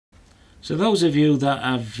So those of you that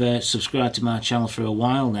have subscribed to my channel for a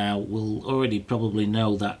while now will already probably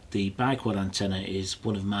know that the biquad antenna is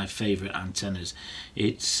one of my favourite antennas.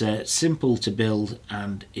 It's simple to build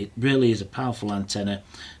and it really is a powerful antenna,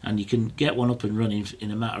 and you can get one up and running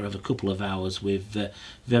in a matter of a couple of hours with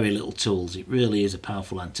very little tools. It really is a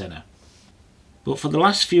powerful antenna. But for the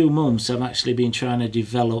last few months I've actually been trying to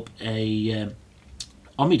develop a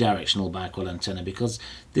omnidirectional biquad antenna, because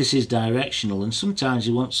this is directional, and sometimes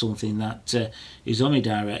you want something that is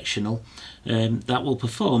omnidirectional that will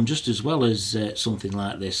perform just as well as something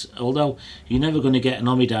like this. Although you're never going to get an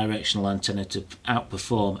omnidirectional antenna to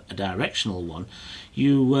outperform a directional one,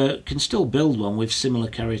 you can still build one with similar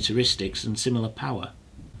characteristics and similar power.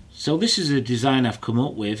 So this is a design I've come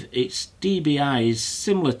up with. Its dBi is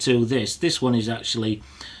similar to this. This one is actually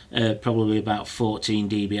probably about 14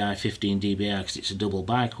 dBi, 15 dBi, because it's a double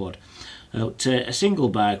biquad. A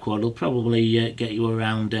single biquad will probably get you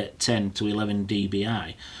around 10 to 11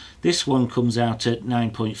 dBi. This one comes out at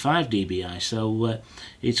 9.5 dBi, so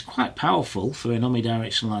it's quite powerful for an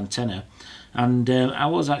omnidirectional antenna. And I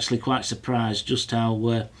was actually quite surprised just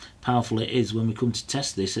how powerful it is when we come to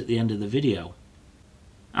test this at the end of the video.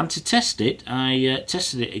 And to test it, I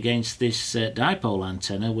tested it against this dipole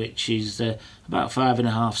antenna, which is about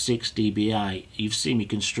 5.5–6 dBi. You've seen me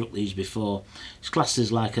construct these before. It's classed as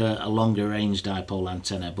like a longer range dipole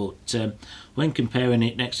antenna, but when comparing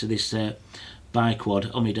it next to this biquad,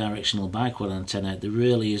 omnidirectional biquad antenna, there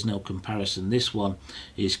really is no comparison. This one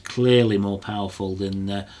is clearly more powerful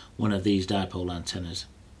than one of these dipole antennas.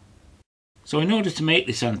 So in order to make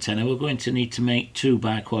this antenna, we're going to need to make two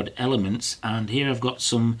biquad elements, and here I've got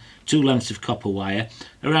two lengths of copper wire.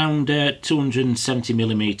 Around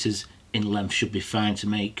 270mm in length should be fine to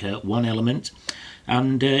make one element.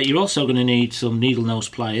 And you're also going to need some needle nose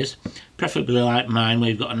pliers, preferably like mine, where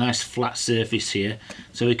you've got a nice flat surface here,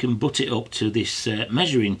 so we can butt it up to this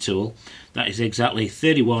measuring tool that is exactly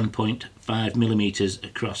 31.5mm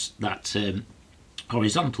across that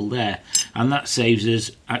horizontal there, and that saves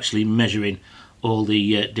us actually measuring all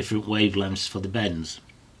the different wavelengths for the bends.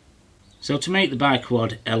 So to make the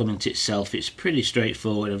biquad element itself, it's pretty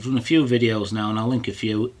straightforward. I've done a few videos now, and I'll link a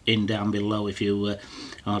few in down below if you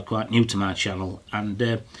are quite new to my channel. And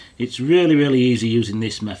it's really easy using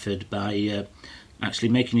this method by actually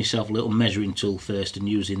making yourself a little measuring tool first and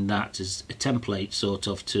using that as a template sort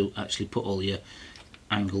of to actually put all your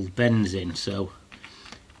angled bends in. So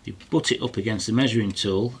you butt it up against the measuring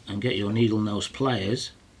tool and get your needle nose pliers,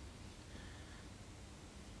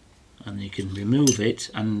 and you can remove it,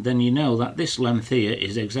 and then you know that this length here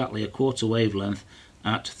is exactly a quarter wavelength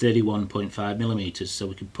at 31.5mm, so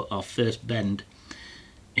we can put our first bend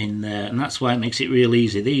in there, and that's why it makes it real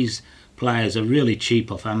easy. These pliers are really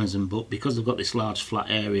cheap off Amazon, but because they've got this large flat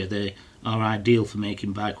area, they are ideal for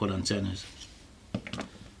making biquad antennas.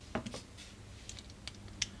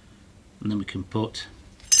 And then we can put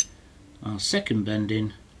our second bend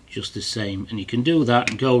in just the same, and you can do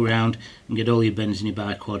that and go around and get all your bends in your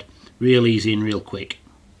biquad real easy and real quick.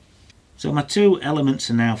 So my two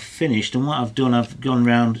elements are now finished, and what I've done, I've gone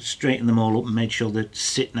round, straightened them all up and made sure they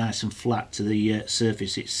sit nice and flat to the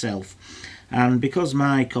surface itself. And because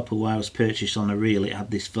my copper wire was purchased on a reel, it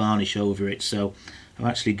had this varnish over it, so I've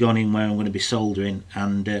actually gone in where I'm going to be soldering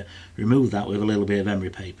and removed that with a little bit of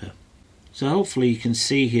emery paper. So hopefully you can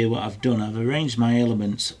see here what I've done. I've arranged my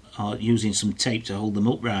elements using some tape to hold them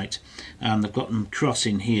upright, and I've got them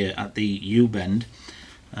crossing here at the U-bend,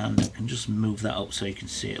 and I can just move that up so you can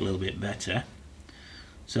see it a little bit better.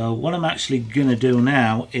 So what I'm actually going to do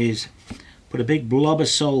now is put a big blob of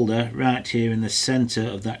solder right here in the centre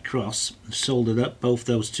of that cross, soldered up both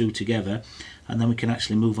those two together, and then we can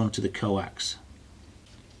actually move on to the coax.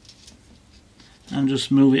 And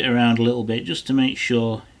just move it around a little bit just to make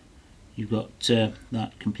sure you've got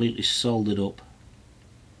that completely soldered up.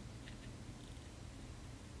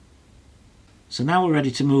 So now we're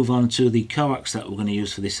ready to move on to the coax that we're going to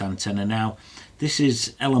use for this antenna. Now this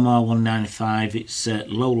is LMR 195, it's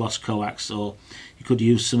low loss coax, or you could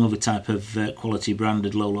use some other type of quality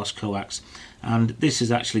branded low loss coax, and this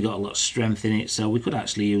has actually got a lot of strength in it, so we could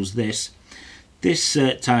actually use this. This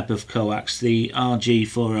type of coax, the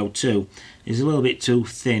RG402, is a little bit too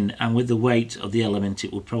thin, and with the weight of the element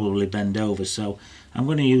it would probably bend over, so I'm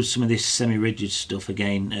going to use some of this semi-rigid stuff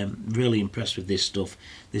again. Really impressed with this stuff.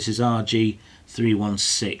 This is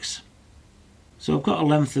RG316. So I've got a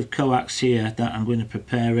length of coax here that I'm going to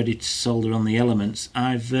prepare ready to solder on the elements.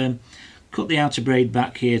 I've cut the outer braid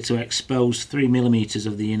back here to expose 3mm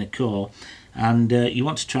of the inner core, and you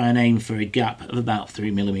want to try and aim for a gap of about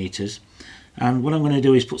 3mm. And what I'm going to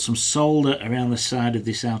do is put some solder around the side of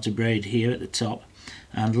this outer braid here at the top,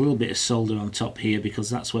 and a little bit of solder on top here because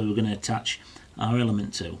that's where we're going to attach our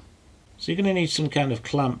element to. So you're going to need some kind of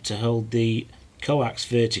clamp to hold the coax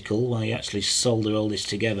vertical while you actually solder all this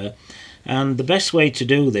together. And the best way to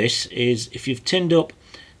do this is if you've tinned up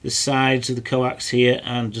the sides of the coax here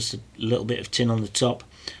and just a little bit of tin on the top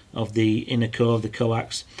of the inner core of the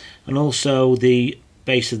coax, and also the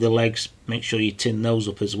base of the legs, make sure you tin those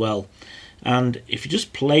up as well. And if you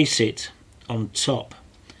just place it on top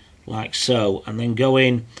like so, and then go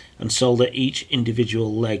in and solder each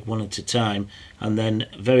individual leg one at a time, and then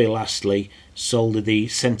very lastly solder the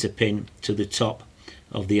center pin to the top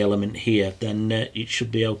of the element here, then it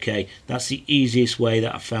should be okay. That's the easiest way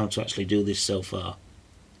that I've found to actually do this so far.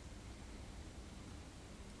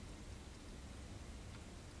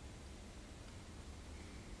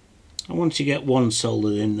 And once you get one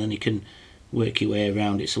soldered in, then you can work your way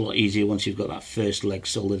around. It's a lot easier once you've got that first leg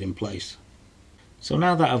soldered in place. So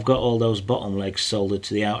now that I've got all those bottom legs soldered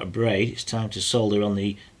to the outer braid, it's time to solder on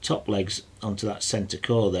the top legs onto that center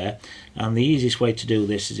core there. And the easiest way to do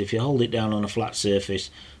this is if you hold it down on a flat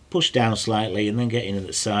surface, push down slightly, and then get in at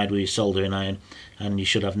the side with your soldering iron, and you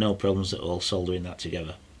should have no problems at all soldering that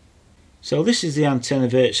together. So this is the antenna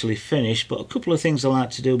virtually finished, but a couple of things I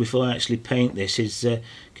like to do before I actually paint this is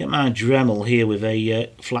get my Dremel here with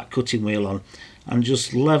a flat cutting wheel on and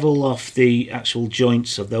just level off the actual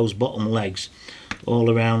joints of those bottom legs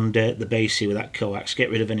all around the base here with that coax.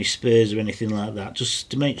 Get rid of any spurs or anything like that,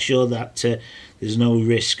 just to make sure that there's no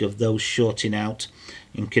risk of those shorting out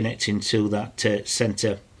and connecting to that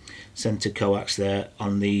center coax there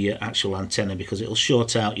on the actual antenna, because it'll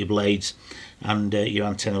short out your blades and your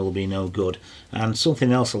antenna will be no good. And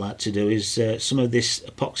something else I like to do is some of this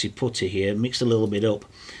epoxy putty here, mix a little bit up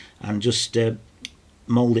and just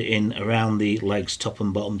mould it in around the legs top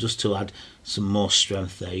and bottom, just to add some more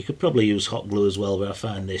strength there. You could probably use hot glue as well, but I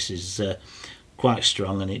find this is quite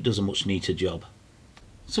strong and it does a much neater job.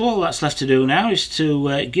 So all that's left to do now is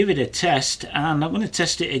to give it a test, and I'm going to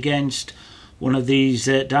test it against one of these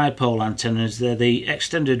dipole antennas. They're the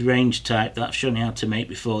extended range type that I've shown you how to make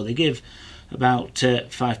before. They give about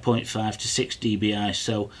 5.5 to 6 dBi,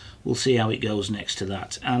 so we'll see how it goes next to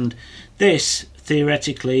that. And this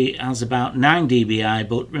theoretically has about 9 dBi,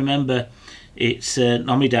 but remember it's an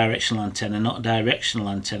omnidirectional antenna, not a directional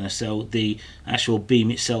antenna, so the actual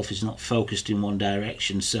beam itself is not focused in one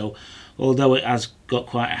direction. So although it has got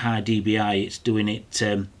quite a high dBi, it's doing it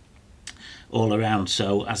all around,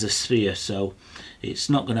 so as a sphere, so it's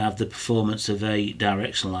not going to have the performance of a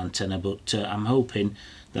directional antenna, but I'm hoping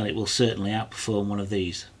that it will certainly outperform one of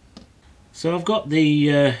these. So I've got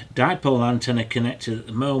the dipole antenna connected at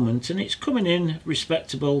the moment, and it's coming in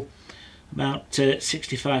respectable, about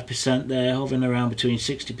 65% there, hovering around between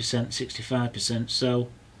 60% and 65%, so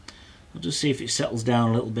I'll just see if it settles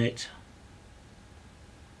down a little bit.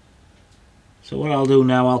 So what I'll do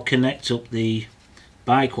now, I'll connect up the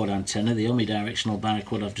biquad antenna, the omnidirectional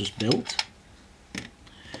biquad I've just built.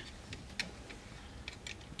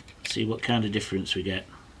 See what kind of difference we get.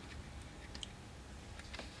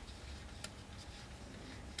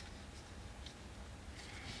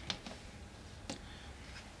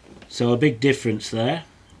 So a big difference there,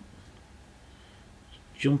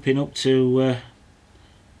 jumping up to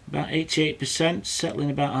about 88%, settling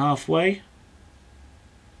about halfway.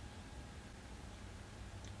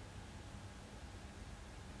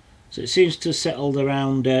 So it seems to have settled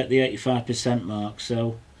around the 85% mark,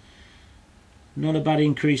 so not a bad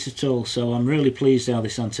increase at all. So I'm really pleased how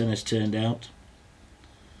this antenna's turned out.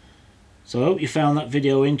 So I hope you found that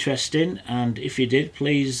video interesting, and if you did,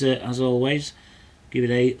 please, as always, give it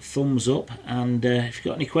a thumbs up, and if you've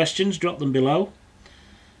got any questions, drop them below,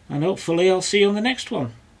 and hopefully I'll see you on the next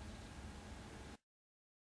one.